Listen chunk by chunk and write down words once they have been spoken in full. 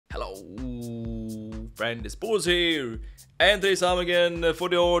Friend, it's Boras here, and today's time again for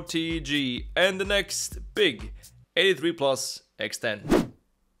the RTG and the next big 83 plus x10.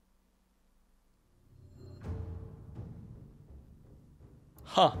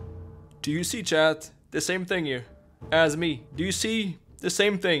 Huh. Do you see, chat, the same thing here as me? Do you see the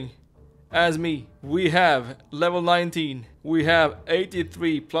same thing as me? We have level 19. We have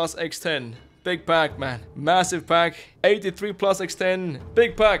 83 plus x10. Big pack, man. Massive pack. 83 plus x10.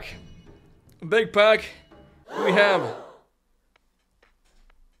 Big pack. Big pack. We have.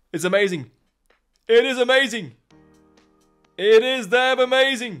 It's amazing. It is amazing. It is damn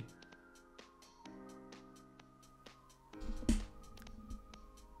amazing.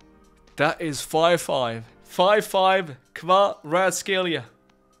 That is 5-5. 5-5 Kvaratskhelia.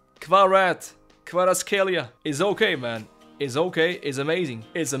 Kvaratskhelia is okay, man. Is okay, is amazing.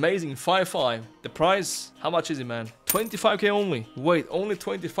 It's amazing. 5-5. The price, how much is it, man? 25k only. Wait, only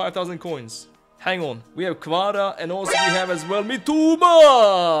 25,000 coins. Hang on. We have Kvara and also we have as well Mituma.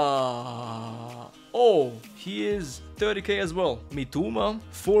 Oh, he is 30k as well. Mituma,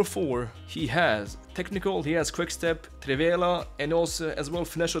 4-4. He has technical, he has quick step, Trivela, and also as well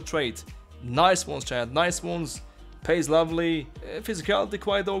financial trait. Nice ones, chat. Nice ones. Pace lovely, physicality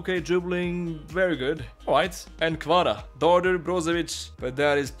quite okay, dribbling very good. Alright, and Kvara, Darder, Brozovic, but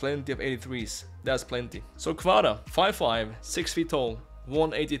that is plenty of 83s. That's plenty. So Kvara, 5'5", 6 feet tall,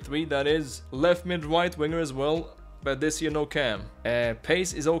 183. That is left mid, right winger as well. But this year no cam.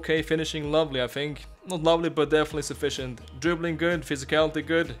 Pace is okay, finishing lovely, I think. Not lovely, but definitely sufficient. Dribbling good, physicality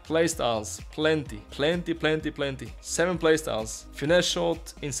good. Playstyles, plenty. 7 playstyles. Finesse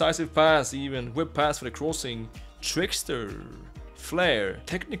shot, incisive pass even, whip pass for the crossing. Trickster, Flair,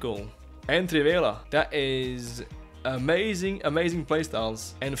 Technical, and Trivela. That is amazing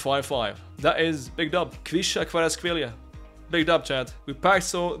playstyles. And 5-5. That is big dub. Kvisha Kvaratskhelia. Big dub, chat. We packed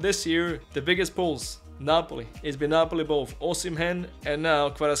so this year the biggest pulls. Napoli. It's been Napoli both. Osimhen and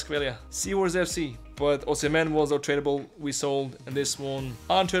now Kvaratskhelia. Seahorse FC. But Osimhen was untradeable. We sold. And this one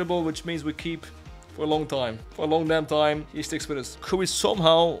untradeable, which means we keep for a long time. For a long damn time, he sticks with us. Could we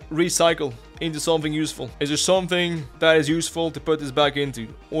somehow recycle into something useful? Is there something that is useful to put this back into?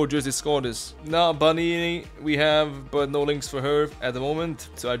 Or just discard this? Now, Banini we have, but no links for her at the moment.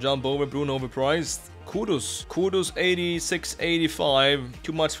 So I jump over Bruno overpriced. Kudos 86, 85.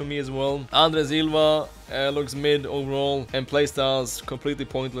 Too much for me as well. Andre Silva looks mid overall. And playstyles completely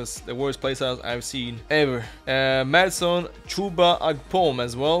pointless. The worst playstyles I've seen ever. Madson, Chuba Agpom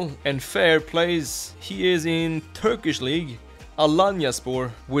as well. And Fair plays. He is in Turkish League.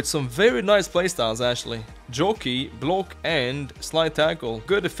 Alanyaspor with some very nice playstyles actually. Jockey, block and slide tackle.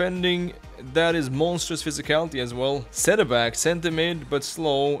 Good defending. That is monstrous physicality as well. Center back, center mid but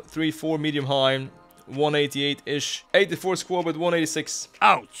slow. 3-4 medium high. 188-ish. 84 squad but 186.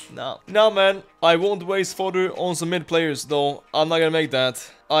 Ouch. No man, I won't waste fodder on some mid players though. I'm not gonna make that.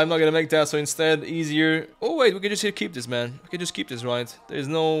 So instead easier. Oh wait, we can just keep this, man. We can just keep this, right? There's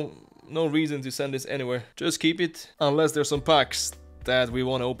no reason to send this anywhere. Just keep it unless there's some packs that we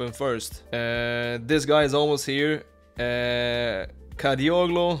want to open first. This guy is almost here.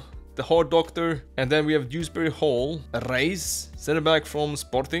 Kadioglu, the Heart Doctor, and then we have Dewsbury Hall, Reis, center back from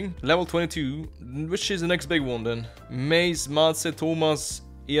Sporting, level 22, which is the next big one then. Mace, Matze, Thomas,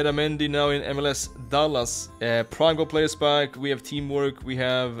 Ieramendi now in MLS Dallas. Prime Goal Players pack, we have Teamwork, we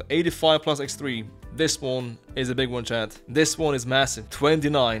have 85 plus x3. This one is a big one, chat. This one is massive.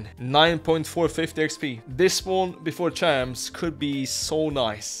 29, 9.450 XP. This one before champs could be so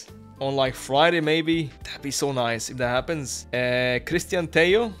nice. On like Friday maybe, that'd be so nice if that happens. Christian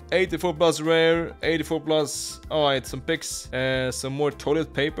Teo, 84 plus rare, 84 plus, alright, some picks, some more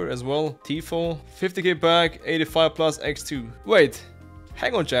toilet paper as well. Tifo, 50k back, 85 plus x2. Wait,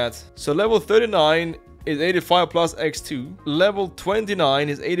 hang on, chat. So level 39 is 85 plus x2, level 29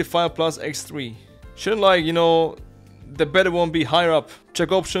 is 85 plus x3. Shouldn't, like, you know, the better one be higher up?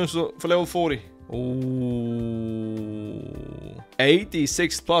 Check options for level 40. Ooh.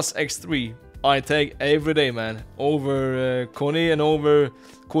 86 plus x3. I take every day, man. Over Kone and over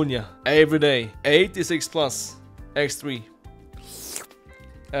Cunha. Every day. 86 plus x3.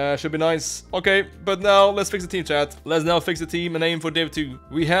 Should be nice. Okay, but now let's fix the team, chat. Let's now fix the team and aim for Div 2.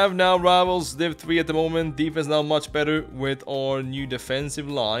 We have now rivals Div 3 at the moment. Defense now much better with our new defensive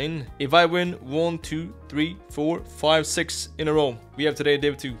line. If I win 1, 2, 3, 4, 5, 6 in a row, we have today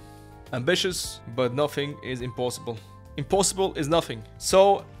Div 2. Ambitious, but nothing is impossible. Impossible is nothing.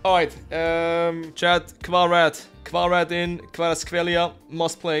 So, alright, chat, Kvarat in, Kvaratskhelia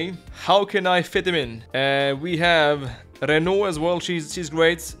must play. How can I fit him in? We have Renault as well, she's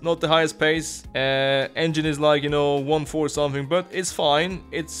great. Not the highest pace. Engine is like, you know, 1.4 something, but it's fine.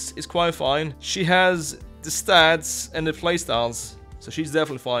 It's quite fine. She has the stats and the playstyles. So she's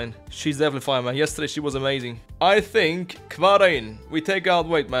definitely fine. She's definitely fine, man. Yesterday she was amazing. I think Kvara in. We take out...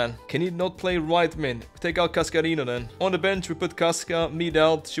 Wait, man. Can he not play right mid? We take out Cascarino then. On the bench, we put Casca. Mid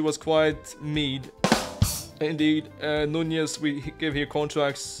out. She was quite mid. Indeed. Nunez, we give here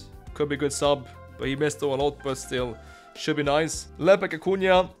contracts. Could be good sub. But he missed a lot, but still. Should be nice. Lepek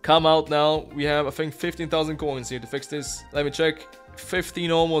Acuna. Come out now. We have, I think, 15,000 coins here to fix this. Let me check. 15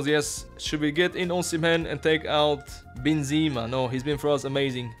 almost, yes. Should we get in Osimhen and take out Benzema? No, he's been for us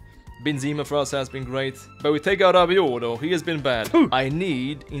amazing. Benzema for us has been great. But we take out Rabiot though, he has been bad. I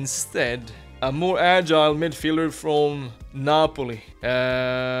need instead a more agile midfielder from Napoli.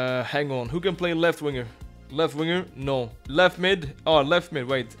 Hang on, who can play left winger? Left winger? No. Left mid? Oh, left mid,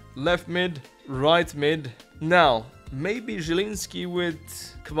 wait. Left mid, right mid. Now, maybe Zielinski with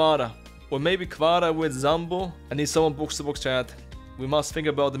Kvara. Or maybe Kvara with Zambo. I need someone box-to-box chat. We must think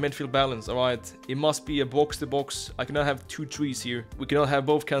about the midfield balance, alright? It must be a box-to-box. I cannot have two trees here. We cannot have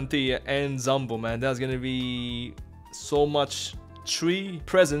both Kanté and Zambo, man. That's gonna be so much tree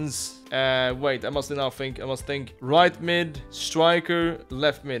presence. Wait, I must now think. I must think. Right mid, striker,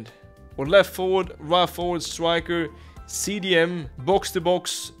 left mid. Or left forward, right forward, striker, CDM,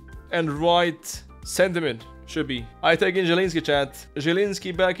 box-to-box, and right center mid. Should be. I take in Zielinski, chat.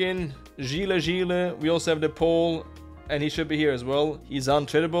 Zielinski back in. Gile. We also have the Paul. And he should be here as well. He's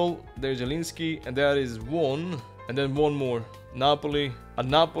untradeable. There's Zielinski. And that is one. And then one more. Napoli. A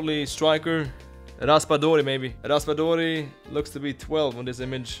Napoli striker. Raspadori maybe. Raspadori looks to be 12 on this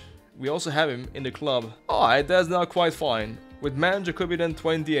image. We also have him in the club. Alright, that's not quite fine. With manager could be then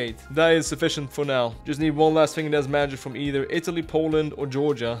 28. That is sufficient for now. Just need one last thing, that's manager from either Italy, Poland or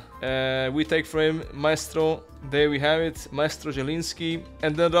Georgia. We take for him Maestro. There we have it. Maestro Zielinski.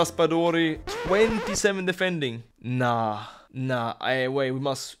 And then Raspadori. 27 defending. Nah. Wait, we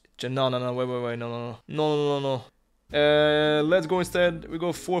must... No, wait, no. Let's go instead. We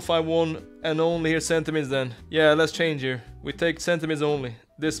go 4-5-1 and only here centimeters then. Yeah, let's change here. We take centimeters only.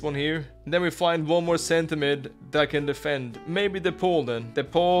 This one here. And then we find one more centimeter that can defend. Maybe the Paul then. The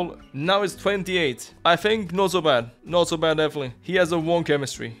Paul now is 28. I think not so bad. Not so bad, definitely. He has a 1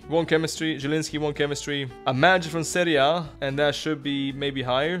 chemistry. 1 chemistry. Zielinski 1 chemistry. A manager from Serie A. And that should be maybe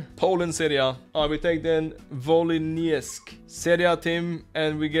higher. Poland Serie A. Alright, we take then Woliniesk. Serie A team.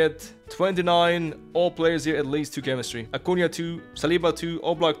 And we get 29. All players here at least 2 chemistry. Acuna 2. Saliba 2.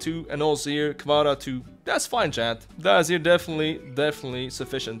 Oblak 2. And also here Kvara 2. That's fine, chat. That's here definitely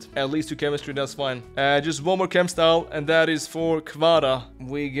sufficient. At least 2 chemistry, that's fine. Just one more chem style, and that is for Kvara.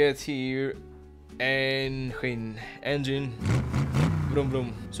 We get here engine.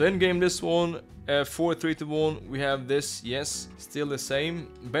 Vroom. So in game this one, 4-3-1. We have this, yes, still the same.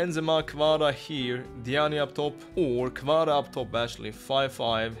 Benzema, Kvara here, Diani up top, or Kvara up top actually,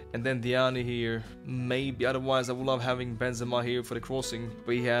 5-5, and then Diani here. Maybe, otherwise I would love having Benzema here for the crossing,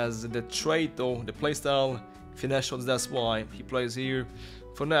 but he has the trait though, the playstyle, finesse shots, that's why he plays here.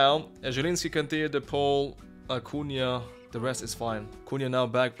 For now, Zielinski, Kanté, De Paul, Acuna, the rest is fine. Acuna now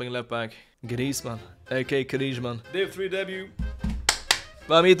back, playing left back. Griezmann, aka Griezmann. Div 3 debut.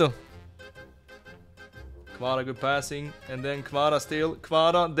 Vamito. Kvara good passing, and then Kvara still.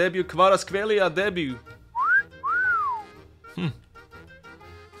 Kvara debut, Kvara Skvelia debut.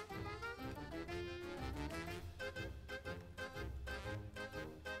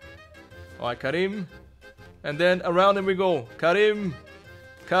 Alright, Karim. And then around him we go. Karim.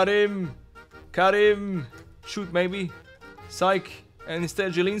 Shoot maybe. Psych. And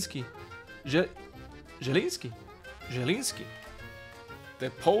instead Zielinski. Zielinski.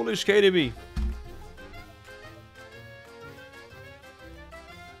 The Polish KDB.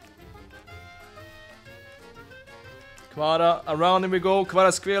 Kvara, around him we go.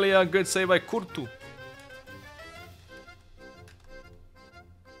 Kvara Skvelia, good save by Kurtu.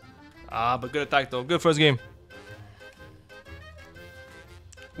 But good attack though. Good first game.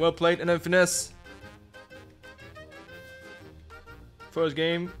 Well played, and then finesse. First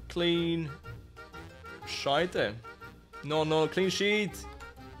game, clean. Scheite. No, clean sheet.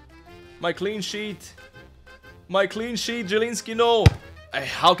 My clean sheet. Zielinski, no.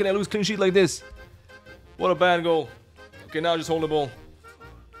 How can I lose clean sheet like this? What a bad goal. Okay, now just hold the ball.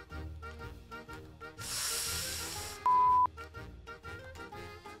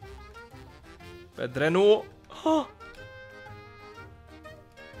 Pedreno.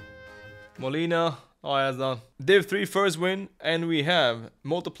 Molina. Oh, that's done. Div 3 first win, and we have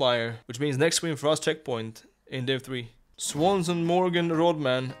multiplier, which means next win for us checkpoint in Div 3. Swanson, Morgan,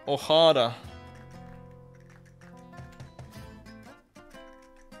 Rodman, O'Hara.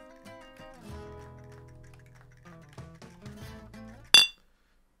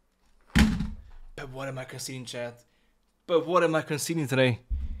 But what am I conceding, chat? But what am I conceding today?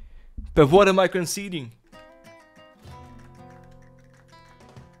 But what am I conceding?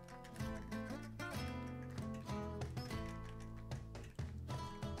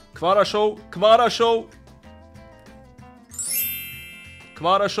 Kvara show, Kvara show.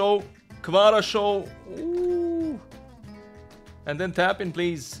 Kvara show, Kvara show. Ooh. And then tap in,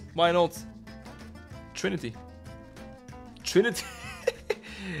 please. Why not? Trinity. Trinity.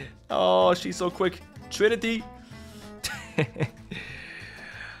 Oh, she's so quick. Trinity.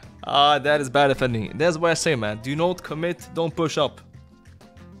 Ah, that is bad defending. That's why I say, man. Do not commit. Don't push up.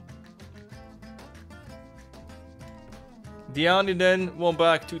 Diani then, one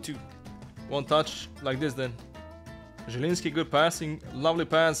back, 2-2. One touch, like this then. Zielinski, good passing. Lovely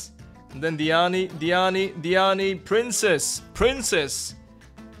pass. And then Diani, Diani, Diani. Princess. Princess.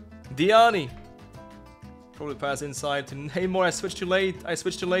 Diani. Probably pass inside to Neymar. I switched too late. I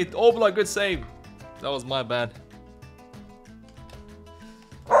switched too late. Oblak, good save. That was my bad.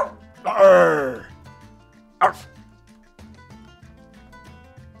 Arr. Arf.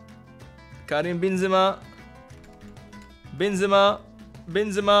 Karim Benzema. Benzema.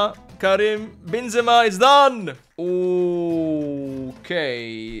 Benzema. Karim Benzema is done.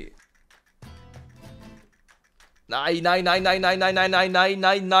 Okay. Nine. That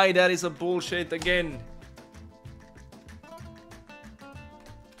is a bullshit again.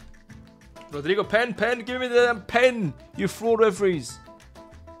 Rodrigo, pen, give me the damn pen, you fraud referees.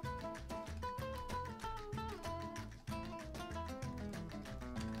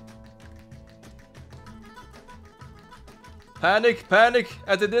 Panic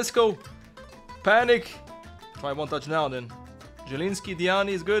at the disco. Panic. Try one touch now then. Zielinski, Diani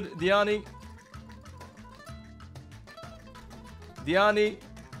is good. Diani.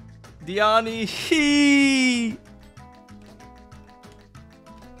 He.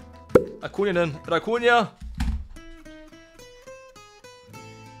 Acuna then. Acuna.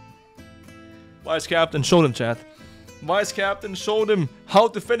 Vice captain showed him, chat. Vice captain showed him how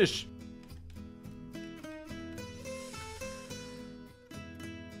to finish.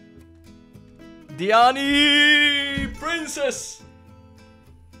 Diani! Princess!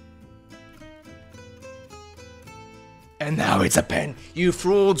 And now it's a pen. You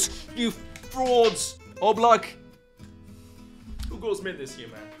frauds! You frauds! Oblak! Who goes mid this year,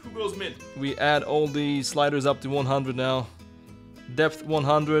 man? Who goes mid? We add all the sliders up to 100 now. Depth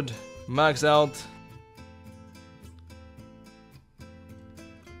 100. Max out.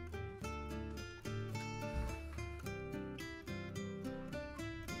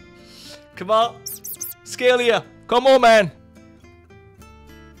 Come on. Scalia. Come on, man.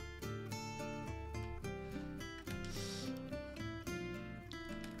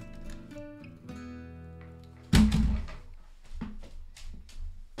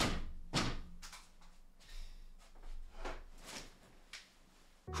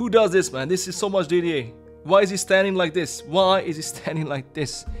 Who does this, man? This is so much DDA. Why is he standing like this? Why is he standing like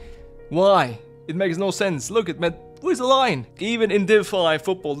this? Why? It makes no sense. Look at man. Where's the line? Even in Div 5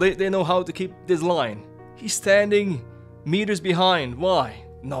 football, they know how to keep this line. He's standing meters behind. Why?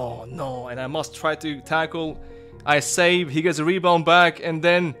 No. And I must try to tackle. I save. He gets a rebound back. And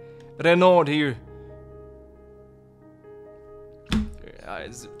then Renaud here.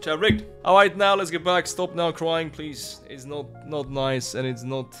 It's rigged. Alright, now let's get back. Stop now crying, please. It's not nice and it's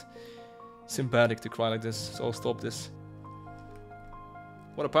not sympathetic to cry like this. So stop this.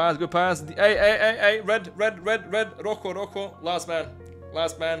 What a pass, good pass. Hey, red. Rocco. Last man.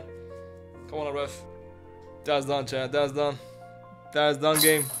 Come on, ref. That's done, chat. That's done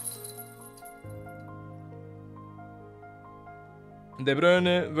game. De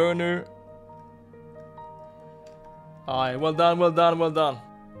Bruyne, Werner. Aye, well done.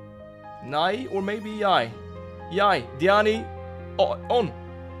 Nai or maybe Yai. Diani. Oh, on.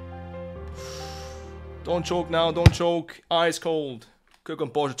 Don't choke now, don't choke. Ice cold. Good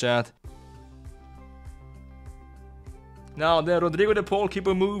composure, chat. Now then, Rodrigo de Paul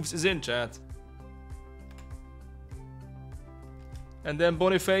keeper moves is in, chat. And then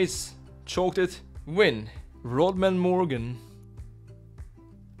Boniface choked it. Win. Rodman Morgan.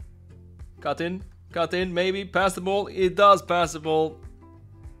 Cut in, maybe. Pass the ball. It does pass the ball.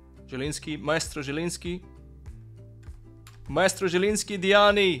 Zielinski, Maestro Zielinski.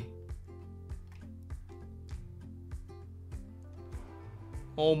 Diani.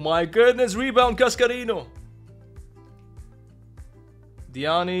 Oh my goodness, rebound Cascarino.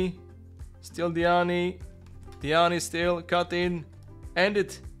 Diani. Still Diani. Diani still, cut in. End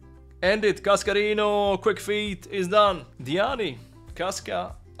it. Cascarino, quick feet is done. Diani.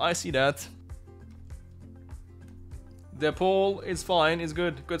 Casca, I see that. De Paul is fine, is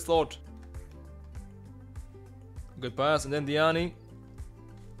good. Good start. Good pass, and then Diani.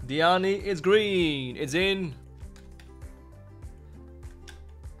 Diani, it's green. It's in.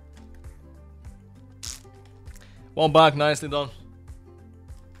 One back, nicely done.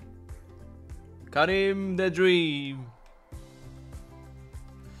 Karim the dream.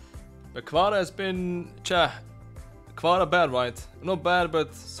 But Kvara has been... Kvara bad, right? Not bad,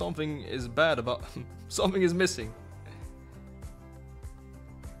 but something is bad about... something is missing.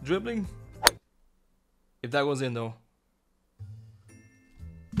 Dribbling? If that goes in though.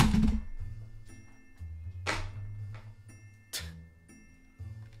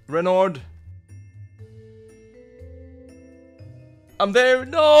 Renard. I'm there.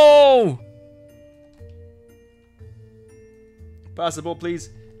 No! Pass the ball, please.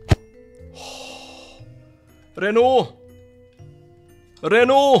 Renault.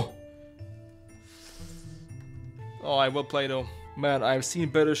 Renault. Oh, I will play though. Man, I've seen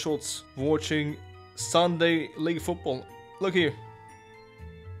better shots watching Sunday League football. Look here.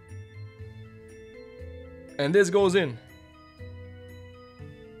 And this goes in.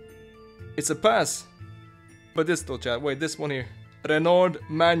 It's a pass. But this still, chat. Wait, this one here. Renard,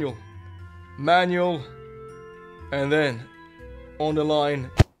 manual. Manual. And then on the line.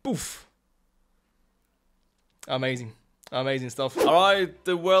 Poof. Amazing. Amazing stuff. Alright,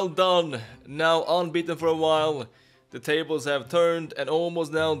 well done. Now unbeaten for a while. The tables have turned and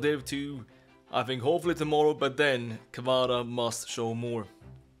almost now Div 2. I think hopefully tomorrow, but then Kvara must show more.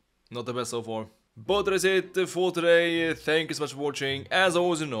 Not the best so far. But that is it for today. Thank you so much for watching. As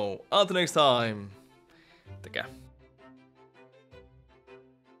always, you know, until next time. Take care.